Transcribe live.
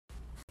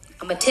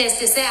I'm going to test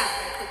this out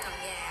real quick on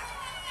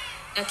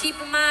y'all. Now keep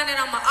in mind that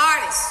I'm an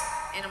artist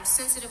and I'm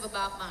sensitive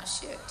about my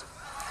shit.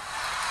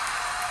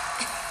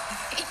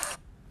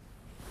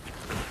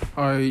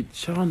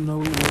 Alright, y'all know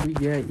where we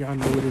at. Y'all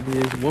know what it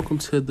is. Welcome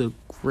to the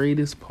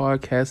greatest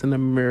podcast in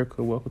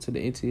America. Welcome to the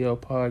NTL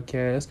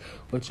podcast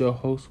with your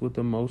host with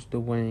the most,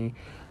 Dwayne.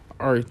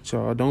 Alright,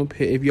 y'all,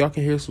 if y'all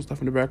can hear some stuff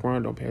in the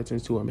background, don't pay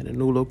attention to it. I'm in a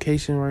new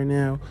location right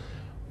now.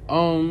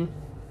 I'm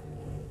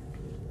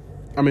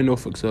in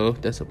Norfolk, so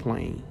that's a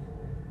plane.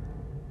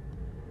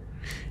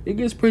 It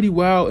gets pretty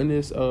wild in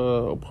this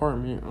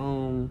apartment.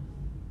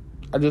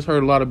 I just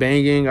heard a lot of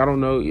banging. I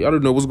don't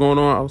know what's going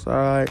on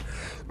outside.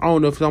 I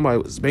don't know if somebody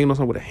was banging on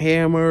something with a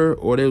hammer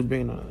or they was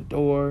banging on a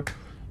door.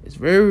 It's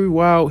very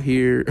wild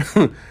here.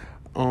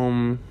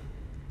 I'm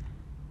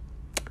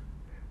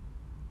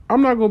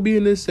not gonna be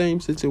in this same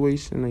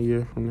situation a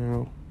year from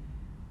now.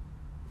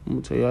 I'm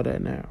gonna tell y'all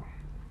that now.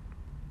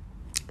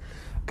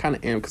 I kind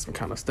of am because I'm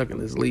kind of stuck in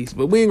this lease,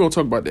 but we ain't gonna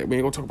talk about that. We're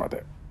not gonna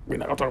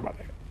talk about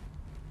that.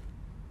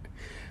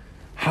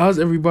 How's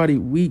everybody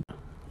week?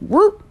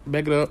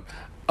 Back it up.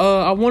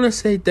 I want to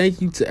say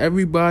thank you to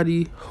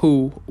everybody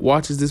who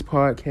watches this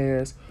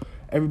podcast,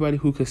 everybody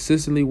who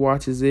consistently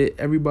watches it,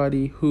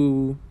 everybody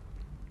who,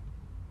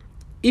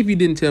 if you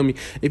didn't tell me,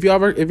 if y'all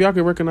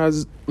can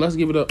recognize, let's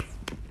give it up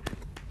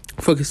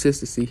for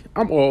consistency.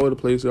 I'm all over the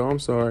place, y'all. I'm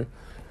sorry.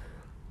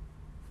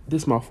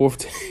 This is my fourth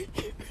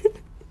take.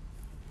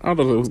 I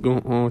don't know what's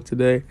going on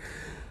today.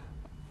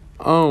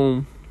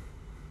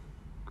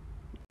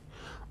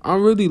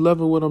 I'm really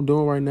loving what I'm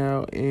doing right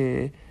now,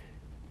 and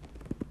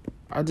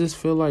I just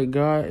feel like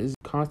God is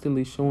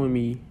constantly showing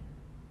me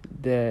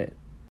that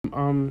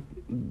I'm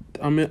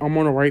on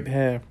the right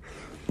path,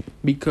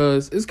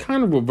 because it's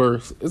kind of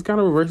reverse.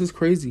 It's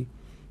crazy.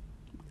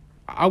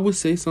 I would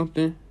say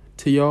something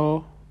to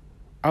y'all.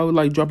 I would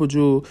like drop a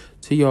jewel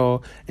to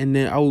y'all, and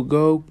then I would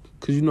go,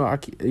 because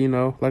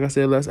like I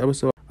said last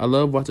episode, I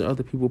love watching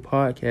other people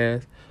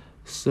podcasts.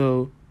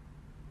 So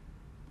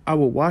I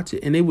would watch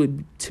it and they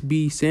would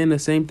be saying the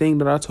same thing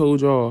that I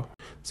told y'all.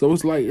 So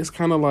it's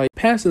kind of like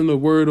passing the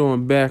word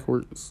on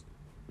backwards.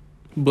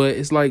 But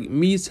it's like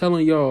me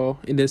telling y'all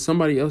and then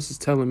somebody else is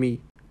telling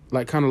me,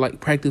 like, kind of like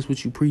practice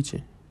what you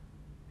preaching.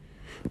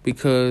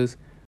 Because,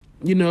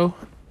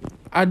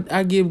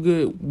 I give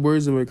good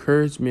words of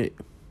encouragement.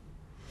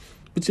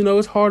 But,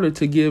 it's harder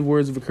to give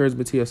words of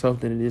encouragement to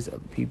yourself than it is to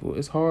other people.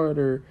 It's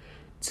harder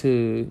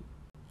to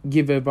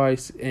give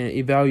advice and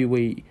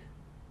evaluate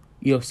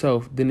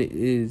yourself than it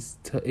is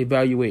to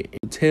evaluate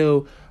and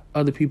tell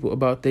other people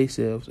about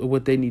themselves or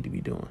what they need to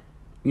be doing.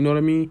 You know what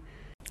I mean?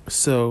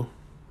 So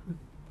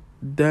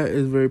that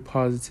is very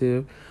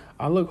positive.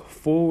 I look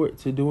forward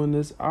to doing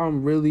this.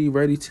 I'm really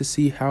ready to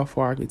see how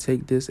far I can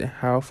take this and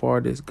how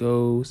far this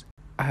goes.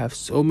 I have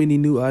so many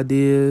new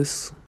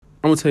ideas.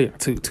 I'm gonna tell y'all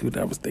too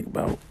that I was thinking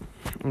about.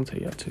 I'm gonna tell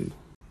y'all too.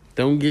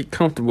 Don't get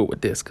comfortable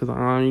with this, because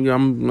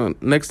I'm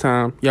next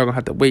time y'all gonna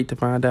have to wait to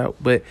find out.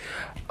 But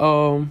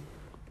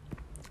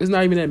it's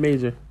not even that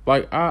major.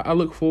 Like, I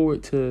look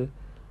forward to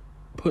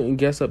putting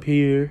guests up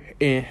here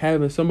and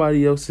having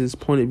somebody else's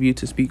point of view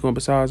to speak on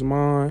besides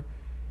mine.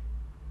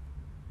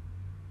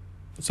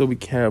 So we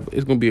can have,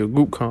 it's gonna be a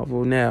group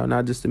convo now,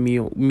 not just me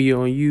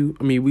on you.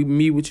 I mean,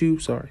 me with you.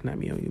 Sorry, not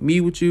me on you. Me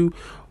with you,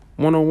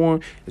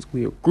 1-on-1. It's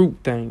gonna be a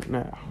group thing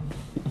now.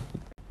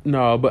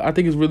 No, but I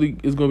think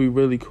it's gonna be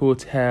really cool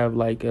to have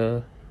like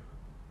a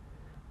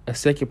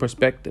second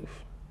perspective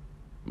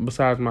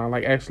besides mine,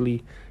 like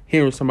actually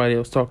hearing somebody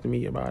else talk to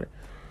me about it,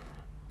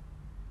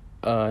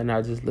 and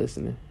not just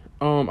listening.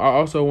 I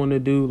also want to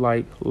do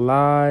like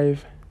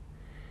live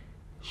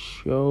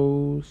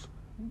shows.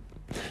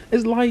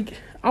 It's like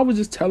I was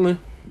just telling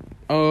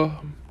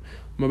my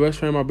best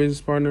friend, my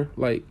business partner,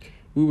 like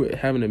we were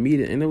having a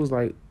meeting, and it was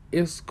like,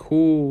 it's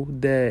cool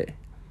that,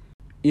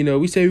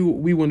 we say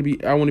we want to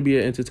be, I want to be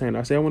an entertainer.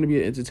 I say I want to be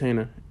an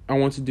entertainer. I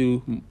want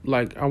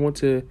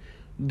to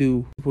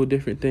do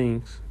different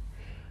things.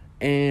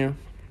 And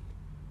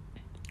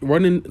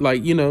running,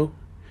 like,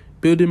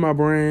 building my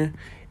brand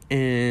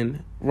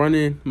and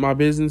running my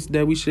business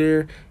that we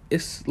share,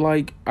 it's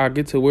like I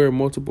get to wear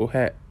multiple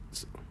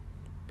hats.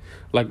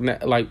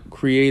 Like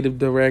creative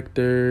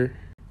director,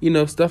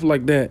 stuff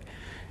like that.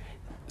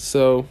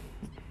 So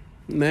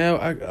now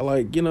I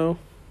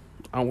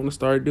want to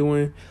start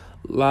doing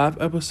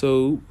live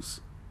episodes.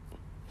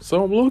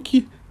 So I'm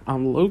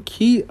low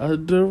key a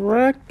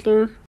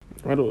director.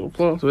 Round of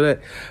applause for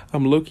that.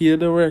 I'm low key a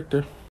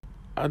director.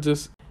 I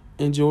just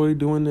enjoy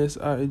doing this.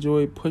 I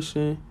enjoy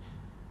pushing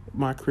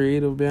my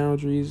creative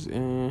boundaries,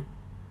 and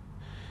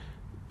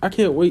I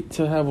can't wait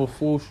to have a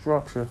full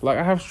structure. Like,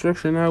 I have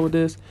structure now with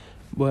this,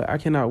 but I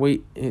cannot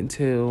wait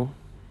until,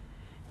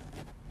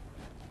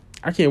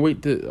 I can't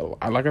wait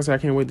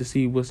to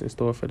see what's in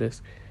store for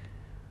this.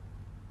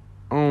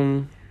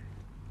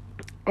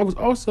 I was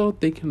also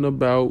thinking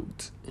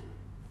about,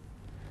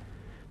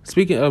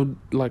 speaking of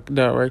like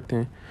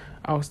directing,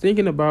 I was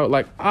thinking about,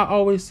 like, I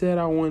always said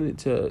I wanted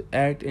to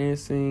act and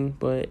sing,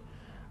 but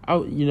I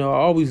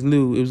always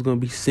knew it was going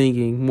to be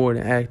singing more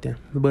than acting.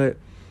 But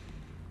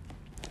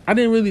I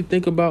didn't really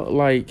think about,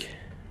 like,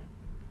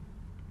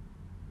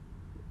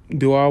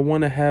 do I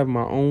want to have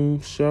my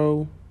own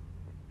show?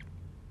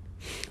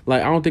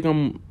 Like, I don't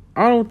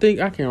think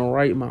I can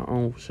write my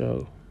own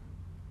show.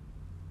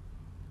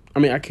 I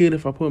mean, I could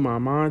if I put my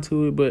mind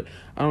to it, but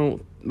I'm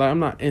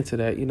not into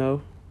that, you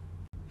know?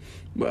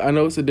 But I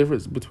know it's a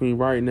difference between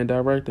writing and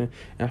directing.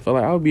 And I feel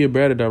like I would be a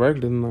better director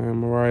than I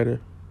am a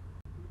writer.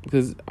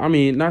 Because, I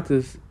mean, I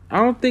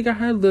don't think I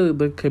have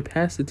the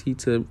capacity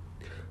to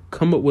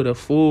come up with a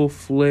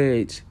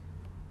full-fledged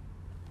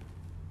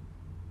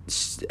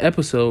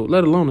episode,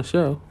 let alone a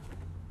show.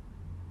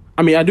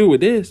 I mean, I do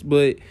with this,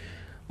 but,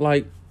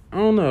 like, I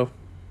don't know.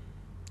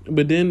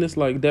 But then it's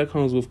like that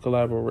comes with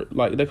collaboration.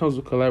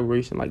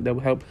 Like, that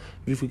would help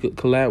if we could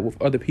collab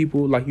with other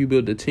people. Like, you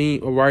build a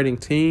writing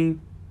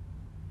team.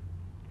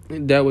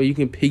 That way you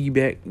can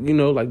piggyback, you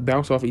know, like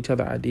bounce off each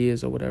other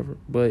ideas or whatever.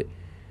 But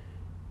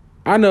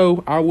I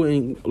know I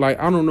wouldn't, like,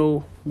 I don't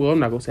know. Well, I'm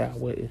not going to say I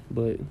wouldn't,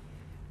 but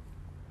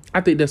I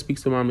think that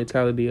speaks to my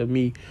mentality of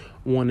me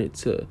wanting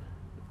to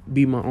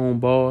be my own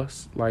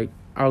boss. Like,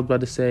 I was about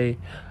to say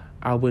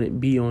I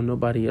wouldn't be on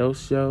nobody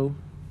else's show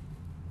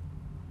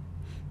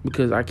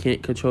because I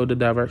can't control the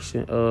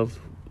direction of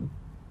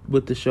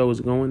what the show is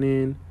going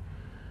in.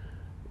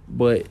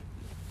 But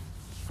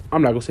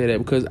I'm not gonna say that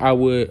because I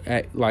would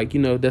act like, you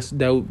know,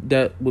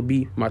 that would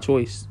be my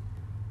choice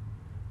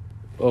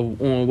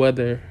on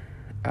whether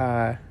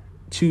I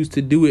choose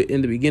to do it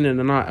in the beginning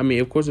or not. I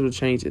mean, of course it'll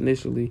change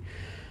initially,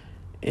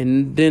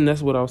 and then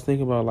that's what I was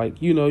thinking about.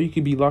 Like, you know, you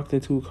could be locked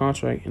into a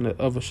contract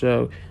of a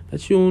show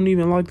that you don't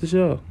even like the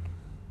show,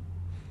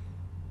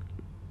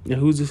 and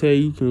who's to say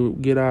you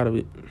can get out of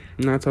it?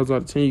 9 times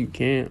out of 10 you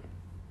can't.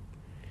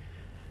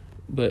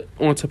 But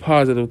on to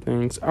positive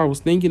things, I was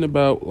thinking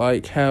about,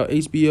 like, how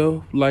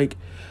HBO, like,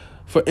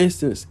 for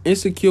instance,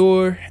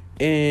 Insecure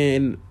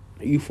and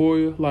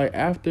Euphoria, like,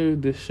 after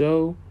the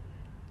show,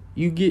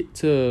 you get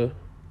to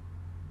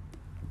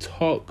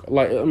talk,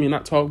 like, I mean,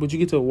 not talk, but you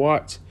get to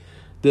watch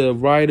the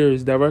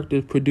writers,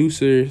 directors,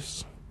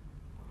 producers,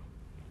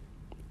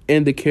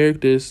 and the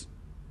characters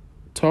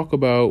talk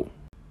about,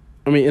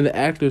 and the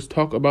actors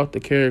talk about the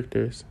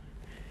characters.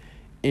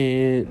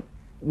 And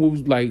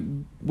what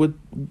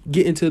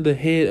get into the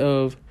head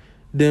of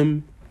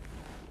them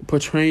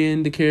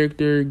portraying the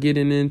character,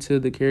 getting into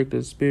the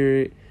character's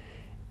spirit,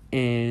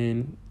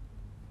 and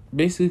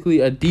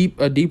basically a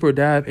deeper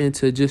dive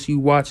into just you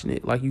watching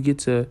it. Like, you get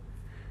to,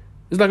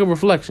 it's like a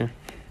reflection.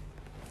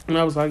 And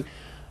I was like,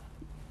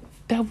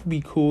 that would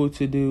be cool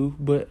to do,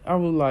 but I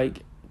was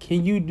like,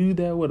 can you do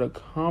that with a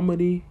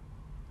comedy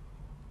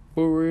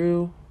for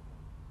real?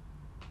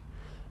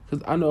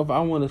 Because I know if I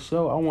want a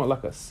show, I want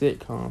like a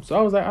sitcom. So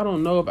I was like, I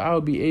don't know if I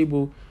would be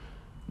able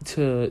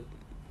to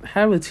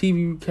have a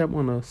TV recap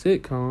on a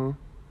sitcom.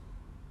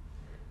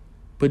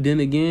 But then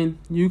again,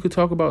 you could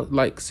talk about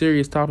like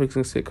serious topics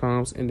in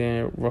sitcoms and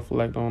then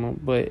reflect on them.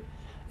 But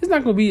it's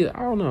not going to be, I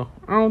don't know.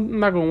 I'm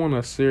not going to want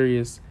a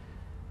serious,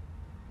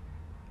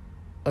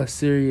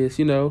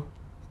 you know,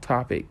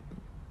 topic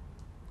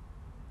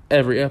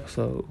every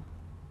episode.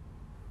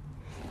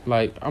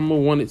 Like, I'm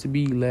going to want it to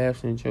be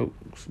laughs and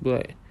jokes.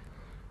 But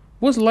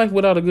what's life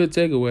without a good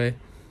takeaway?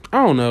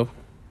 I don't know.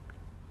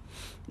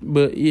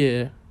 But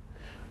yeah.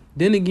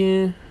 Then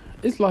again,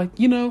 it's like,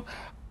 you know,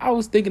 I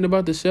was thinking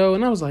about the show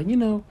and I was like, you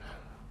know,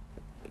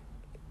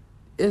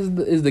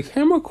 is the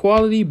camera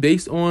quality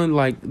based on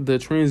like the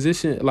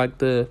transition, like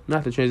the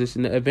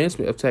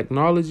advancement of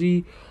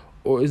technology,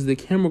 or is the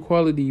camera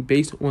quality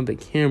based on the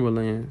camera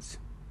lens?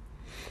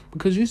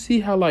 Because you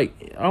see how,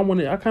 like, I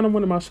kind of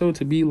wanted my show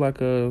to be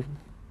like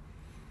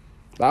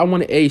I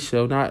wanted a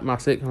show, not my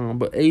sitcom,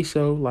 but a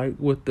show like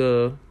with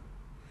the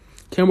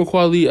camera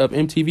quality of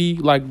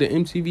MTV, like the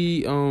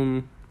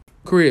MTV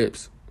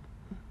Cribs.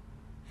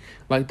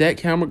 Like that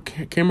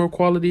camera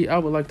quality, I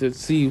would like to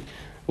see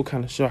what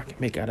kind of show I can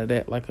make out of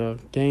that. Like a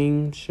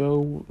game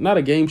show. Not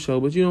a game show,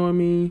 but you know what I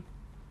mean?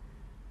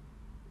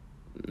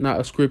 Not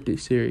a scripted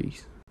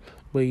series.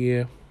 But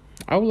yeah,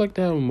 I would like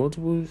to have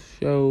multiple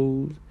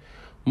shows.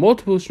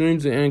 Multiple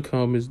streams of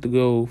income is the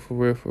goal,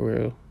 for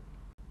real.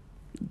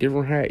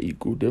 Different hat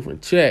equal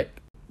different check.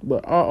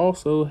 But I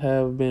also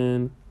have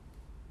been,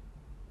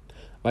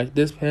 like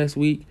this past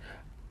week,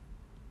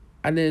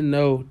 I didn't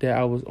know that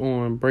I was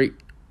on break.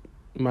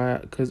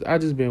 Because I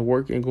just been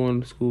working,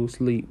 going to school,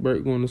 sleep,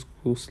 break, going to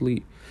school,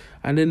 sleep.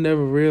 I didn't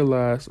never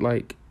realize,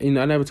 like, you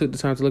know, I never took the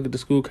time to look at the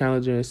school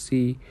calendar and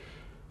see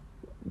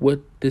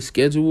what the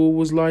schedule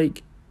was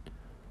like.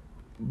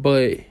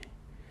 But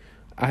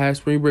I had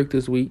spring break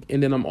this week,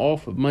 and then I'm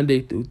off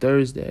Monday through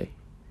Thursday.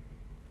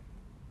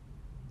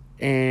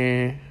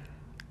 And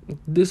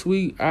this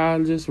week, I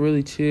just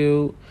really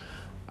chilled.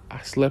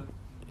 I slept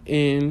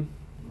in,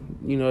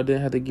 you know, I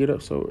didn't have to get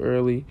up so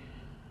early.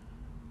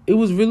 It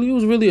was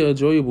really an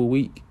enjoyable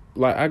week.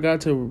 Like, I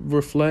got to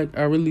reflect.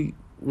 I really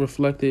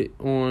reflected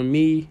on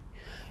me,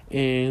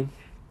 and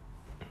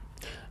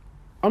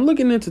I'm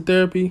looking into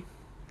therapy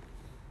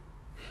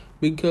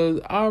because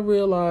I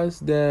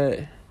realized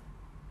that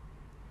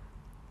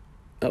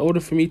in order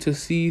for me to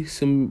see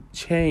some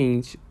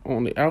change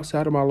on the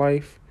outside of my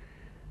life,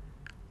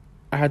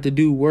 I had to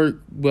do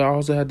work, but I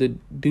also had to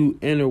do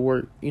inner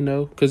work,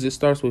 because it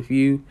starts with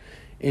you.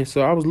 And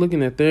so I was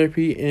looking at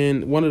therapy,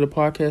 and one of the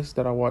podcasts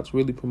that I watch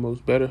really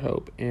promotes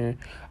BetterHelp. And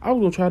I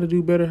was going to try to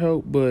do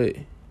BetterHelp, but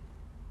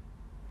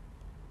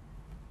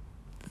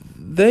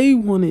they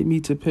wanted me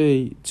to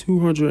pay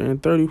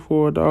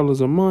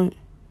 $234 a month.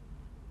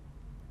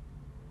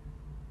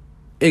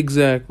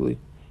 Exactly.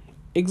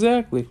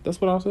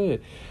 That's what I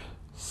said.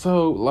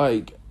 So,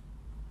 like,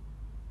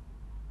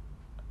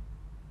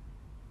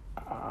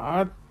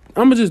 I'm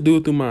going to just do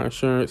it through my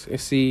insurance and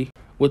see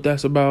what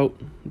that's about.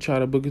 Try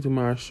to book it through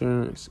my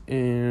insurance.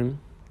 And,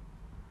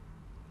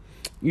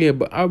 yeah,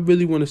 but I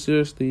really want to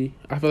seriously,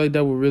 I feel like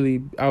I would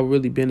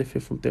really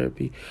benefit from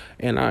therapy.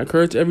 And I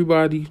encourage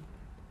everybody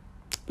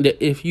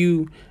that if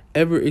you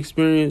ever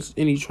experience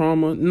any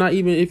trauma, not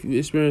even if you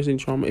experience any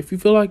trauma, if you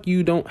feel like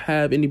you don't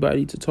have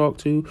anybody to talk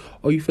to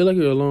or you feel like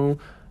you're alone,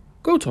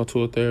 go talk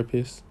to a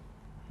therapist.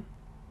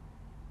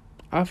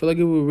 I feel like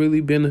it would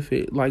really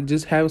benefit, like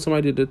just having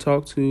somebody to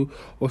talk to,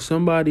 or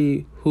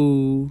somebody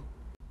who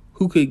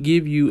could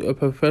give you a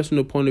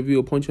professional point of view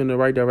or point you in the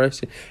right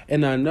direction.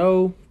 And I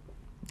know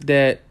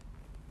that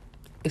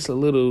it's a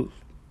little,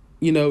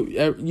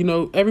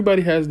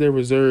 everybody has their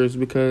reserves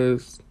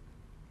because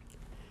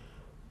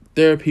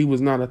therapy was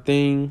not a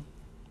thing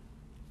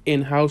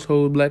in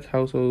black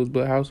households,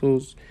 but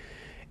households.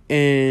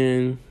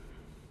 And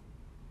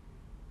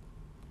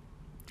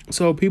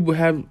so people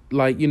have,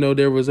 like,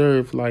 their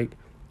reserve, like,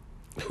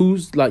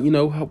 who's, like,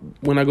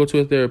 when I go to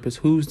a therapist,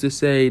 who's to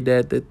say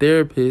that the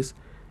therapist,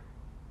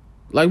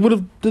 like, what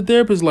if the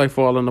therapist, like,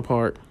 falling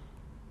apart?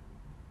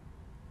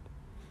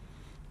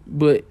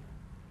 But,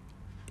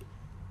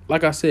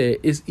 like I said,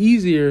 it's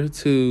easier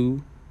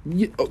to,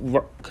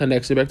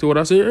 connects it back to what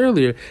I said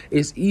earlier,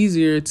 it's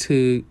easier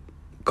to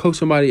coach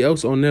somebody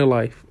else on their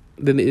life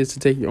than it is to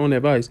take your own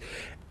advice.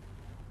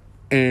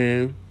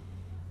 And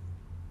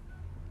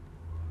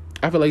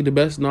I feel like the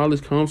best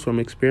knowledge comes from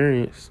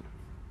experience.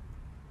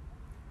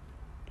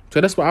 So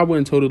that's why I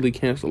wouldn't totally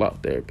cancel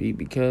out therapy,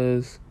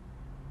 because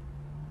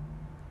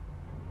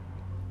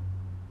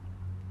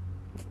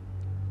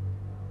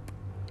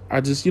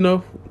I just,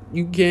 you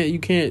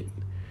can't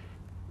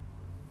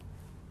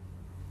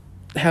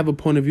have a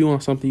point of view on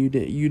something you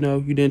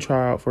didn't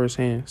try out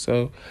firsthand.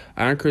 So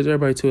I encourage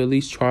everybody to at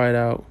least try it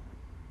out.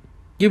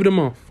 Give it a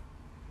month.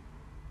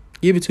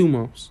 Give it 2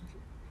 months.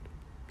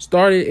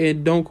 Start it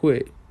and don't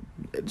quit.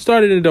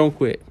 Start it and don't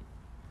quit.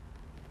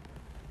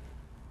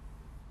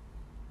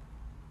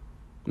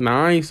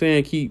 Now, I ain't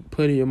saying keep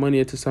putting your money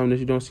into something that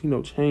you don't see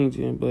no change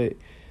in, but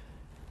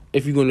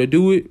if you're going to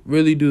do it,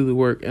 really do the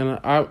work. And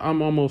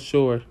I'm almost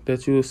sure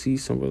that you'll see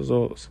some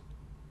results.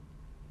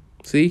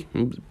 See,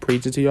 I'm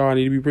preaching to y'all. I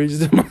need to be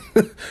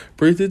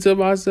preaching to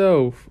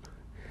myself.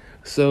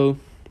 So,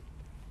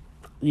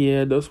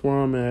 yeah, that's where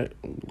I'm at.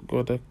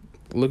 Go to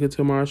look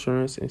into my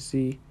insurance and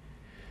see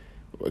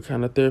what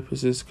kind of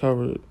therapist is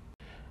covered.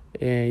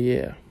 And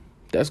yeah,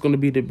 that's going to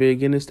be the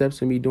beginning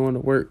steps in me doing the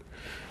work,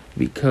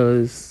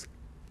 because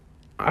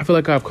I feel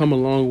like I've come a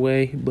long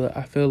way, but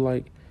I feel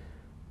like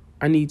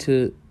I need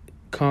to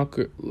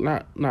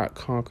not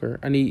conquer.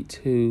 I need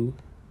to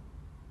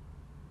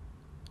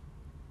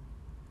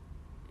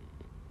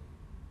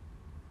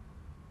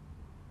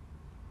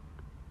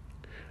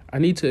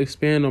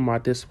expand on my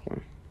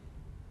discipline.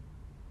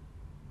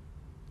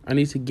 I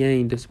need to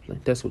gain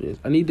discipline. That's what it is.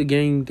 I need to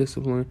gain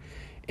discipline.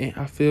 And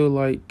I feel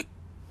like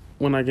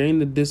when I gain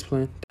the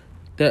discipline,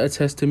 that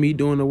attests to me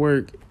doing the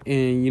work.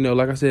 And,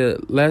 like I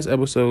said last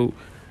episode,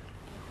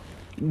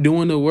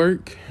 doing the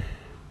work,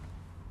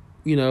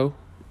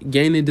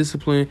 gaining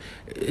discipline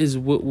is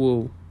what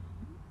will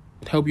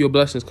help your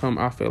blessings come,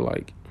 I feel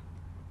like.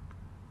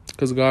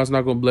 Because God's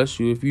not going to bless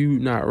you if you're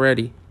not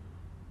ready.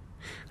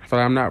 I feel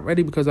like I'm not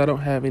ready because I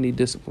don't have any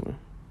discipline.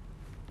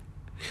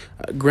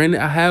 Granted,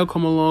 I have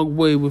come a long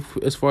way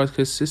as far as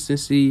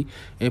consistency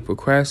and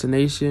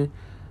procrastination,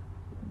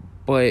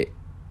 but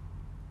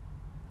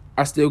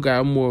I still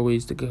got more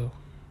ways to go.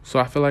 So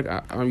I feel like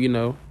I'm, in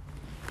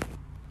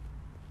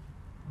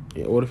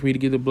order for me to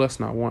get the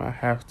blessing I want, I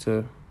have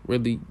to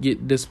really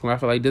get discipline. I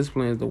feel like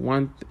discipline is the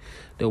one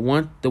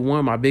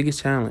my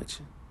biggest challenge.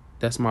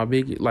 That's my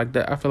like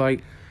that. I feel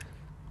like,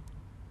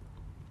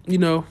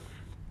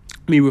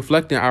 me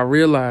reflecting, I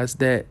realized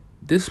that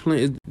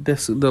discipline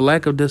that's the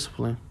lack of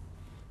discipline.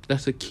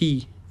 That's a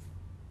key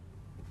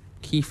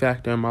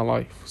factor in my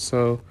life.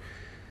 So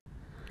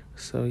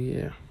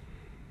yeah.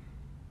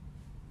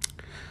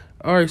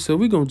 All right, so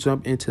we're going to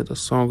jump into the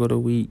song of the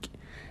week.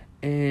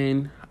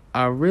 And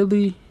I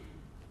really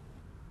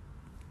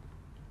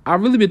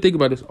been thinking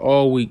about this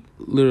all week,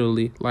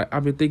 literally. Like,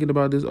 I've been thinking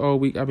about this all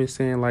week. I've been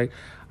saying, like,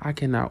 I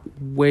cannot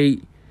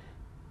wait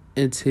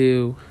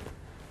until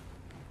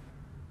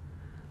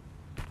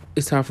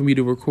it's time for me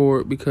to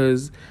record,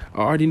 because I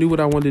already knew what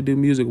I wanted to do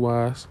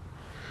music-wise.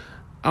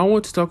 I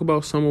want to talk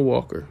about Summer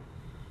Walker.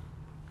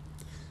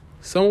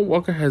 Summer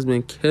Walker has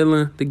been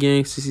killing the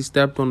game since he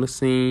stepped on the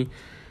scene.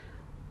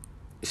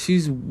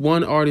 she's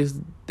one artist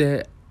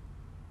that,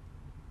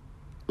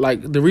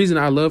 like, the reason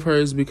I love her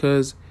is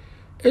because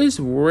it's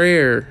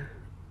rare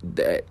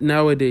that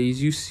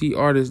nowadays you see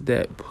artists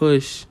that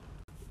push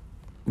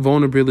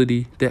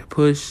vulnerability, that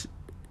push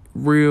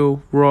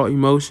real raw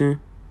emotion.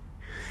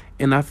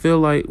 And I feel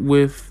like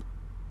with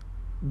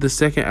the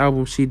second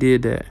album, she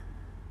did that.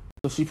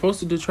 So she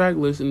posted the track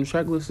list, and the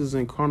track list is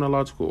in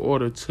chronological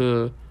order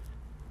to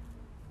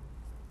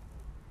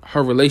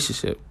her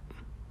relationship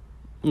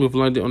with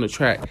London on the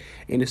track.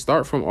 And it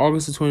starts from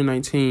August of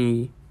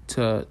 2019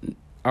 to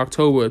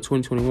October of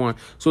 2021.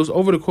 So it's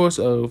over the course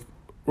of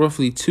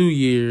roughly 2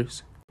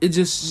 years. It's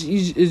just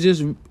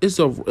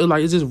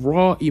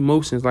raw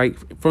emotions.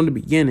 Like, from the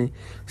beginning,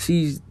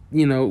 she's,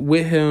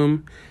 with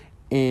him,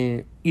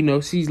 and,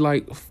 she's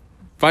like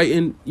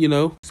fighting,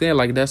 saying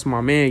like, that's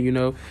my man,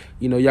 y'all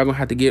gonna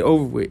have to get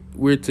over it.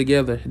 We're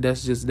together.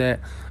 That's just that.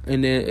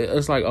 And then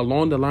it's like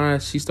along the line,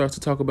 she starts to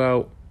talk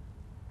about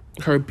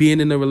her being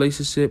in a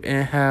relationship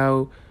and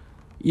how,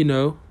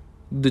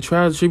 the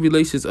trials and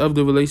tribulations of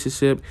the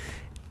relationship,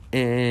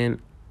 and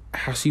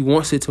how she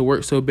wants it to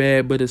work so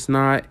bad, but it's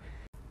not.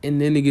 And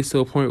then it gets to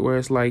a point where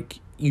it's like,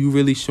 you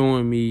really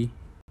showing me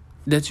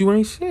that you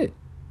ain't shit.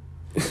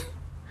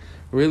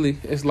 Really.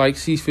 It's like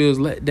she feels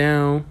let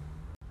down.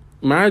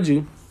 Mind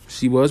you,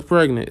 she was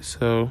pregnant,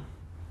 so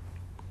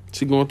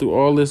she going through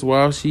all this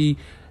while she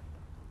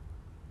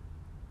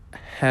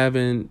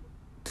having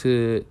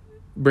to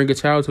bring a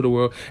child to the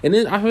world. And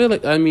then I feel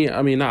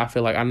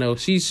like, I know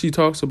she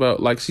talks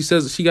about, like, she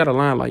says, she got a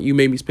line like, you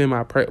made me spend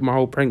my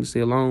whole pregnancy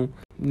alone.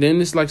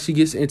 Then it's like she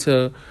gets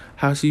into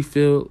how she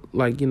feel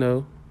like,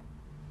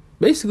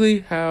 basically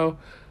how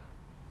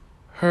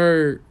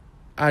her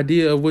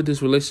idea of what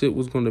this relationship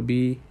was going to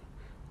be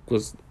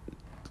was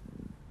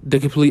the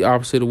complete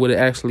opposite of what it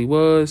actually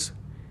was,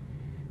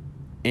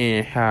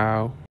 and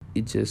how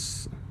it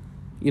just,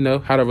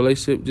 how the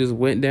relationship just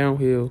went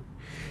downhill.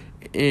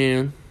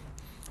 And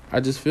I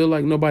just feel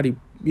like nobody,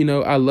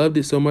 I loved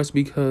it so much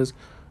because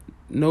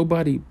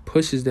nobody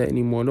pushes that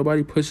anymore.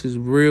 Nobody pushes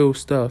real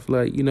stuff.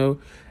 Like,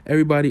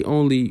 everybody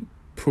only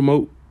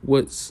promote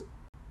what's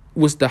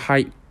the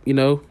hype,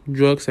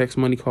 drug, sex,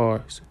 money,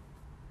 cars.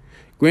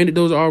 Granted,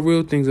 those are all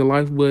real things in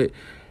life, but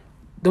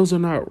those are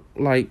not,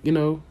 like,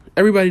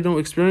 everybody don't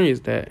experience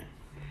that.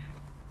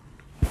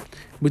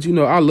 But,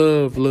 I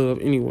love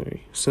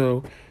anyway.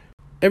 So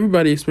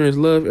everybody experience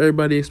love.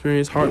 Everybody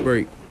experience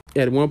heartbreak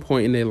at one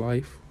point in their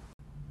life.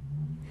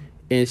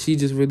 And she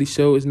just really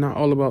showed it's not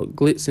all about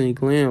glitz and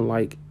glam.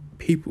 Like,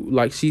 people,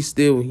 like, she's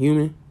still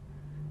human.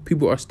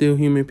 People are still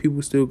human.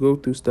 People still go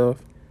through stuff.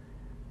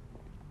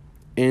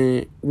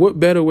 And what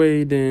better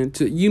way than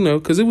to,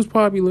 because it was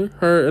popular,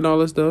 her and all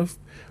that stuff.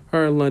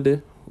 Her and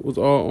London was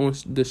all on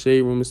the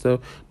Shade Room and stuff.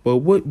 But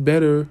what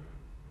better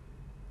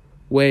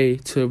way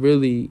to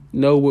really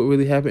know what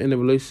really happened in the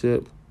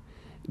relationship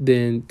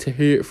than to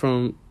hear it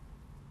from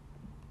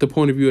the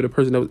point of view of the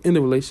person that was in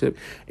the relationship.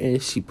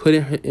 And she put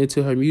it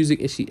into her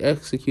music, and she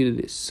executed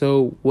it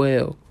so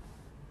well.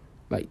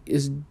 Like,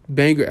 it's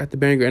banger after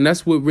banger. And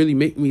that's what really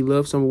made me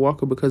love Summer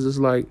Walker, because it's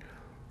like,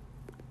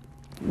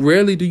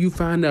 rarely do you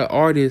find an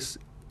artist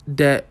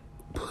that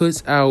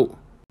puts out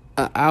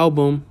an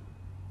album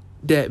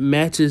that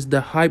matches the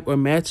hype or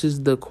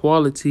matches the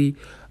quality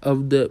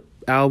of the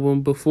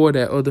album before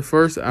that, or the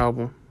first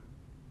album.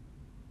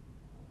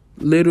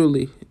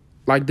 Literally.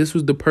 Like, this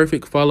was the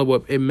perfect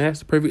follow-up. It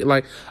matched perfect.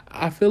 Like,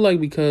 I feel like,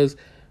 because,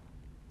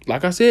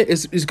 like I said,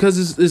 it's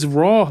because it's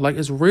raw. Like,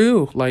 it's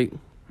real. Like,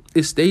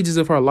 it's stages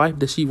of her life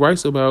that she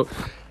writes about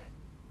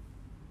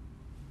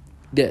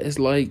that is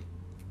like,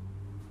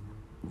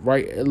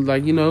 right,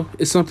 like,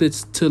 it's something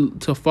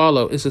to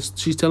follow.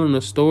 She's telling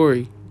a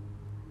story.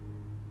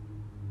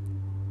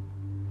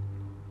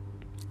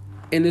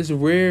 And it's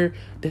rare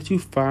that you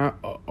find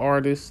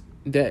artists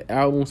that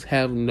albums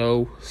have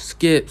no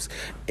skips.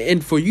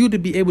 And for you to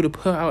be able to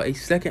put out a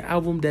second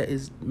album that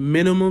is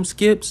minimum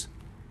skips,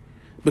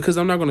 because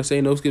I'm not going to say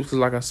no skips, because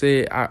like I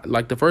said, I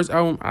like the first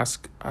album,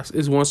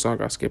 it's one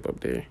song I skip up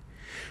there.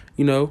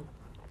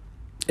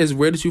 It's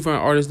rare that you find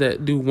artists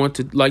that do one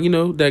to, like,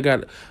 that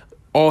got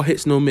all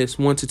hits, no miss,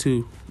 1 to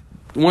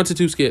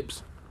 2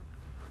 skips.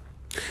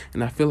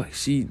 And I feel like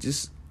she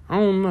just, I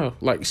don't know,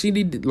 like, she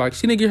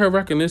didn't get her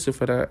recognition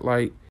for that.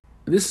 Like,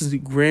 this is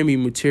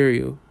Grammy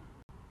material.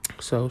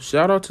 So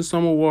shout out to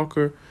Summer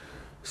Walker.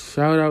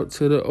 Shout out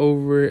to the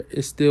Over It,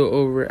 It's Still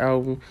Over It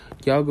album.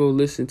 Y'all go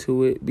listen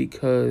to it,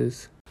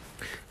 because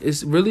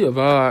it's really a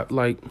vibe.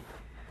 Like,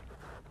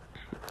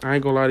 I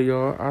ain't gonna lie to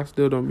y'all, I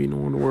still don't be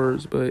knowing the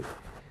words, but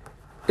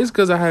it's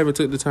because I haven't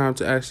took the time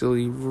to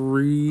actually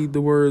read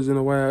the words in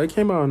a while. It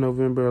came out in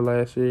November of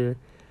last year.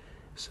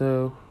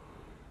 So,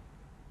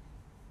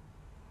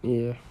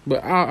 yeah.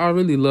 But I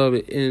really love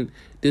it. And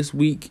this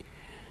week,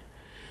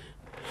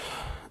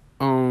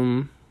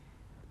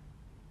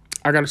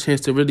 I got a chance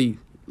to really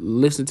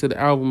listen to the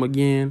album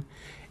again,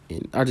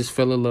 and I just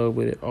fell in love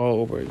with it all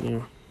over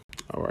again.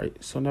 All right,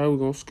 so now we're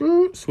going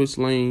to switch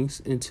lanes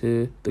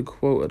into the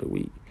quote of the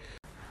week.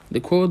 The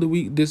quote of the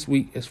week this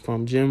week is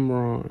from Jim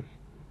Rohn,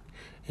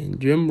 And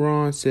Jim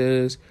Rohn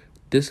says,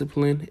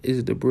 discipline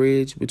is the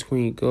bridge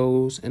between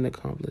goals and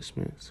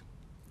accomplishments.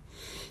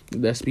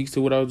 That speaks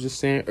to what I was just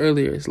saying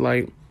earlier. It's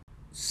like,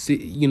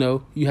 you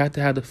have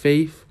to have the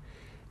faith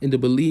and the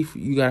belief.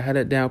 You got to have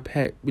that down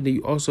pat. But then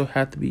you also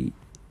have to be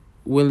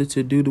willing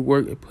to do the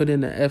work and put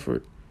in the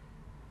effort.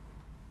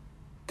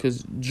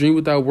 Because dream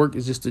without work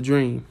is just a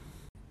dream.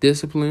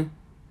 Discipline.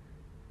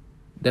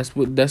 That's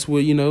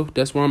where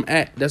I'm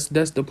at. That's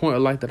the point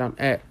of life that I'm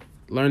at.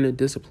 Learning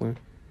discipline.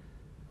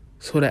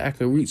 So that I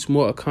can reach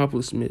more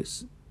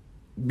accomplishments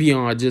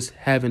beyond just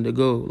having the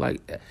goal.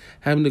 Like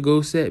having the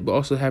goal set, but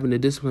also having the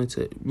discipline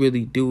to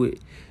really do it.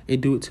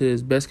 And do it to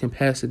its best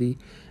capacity.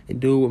 And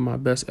do it with my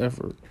best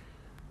effort.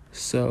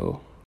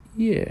 So,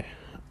 yeah.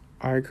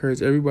 I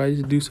encourage everybody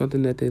to do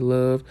something that they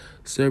love.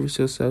 Service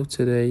yourself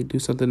today. Do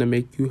something to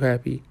make you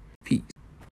happy. Peace.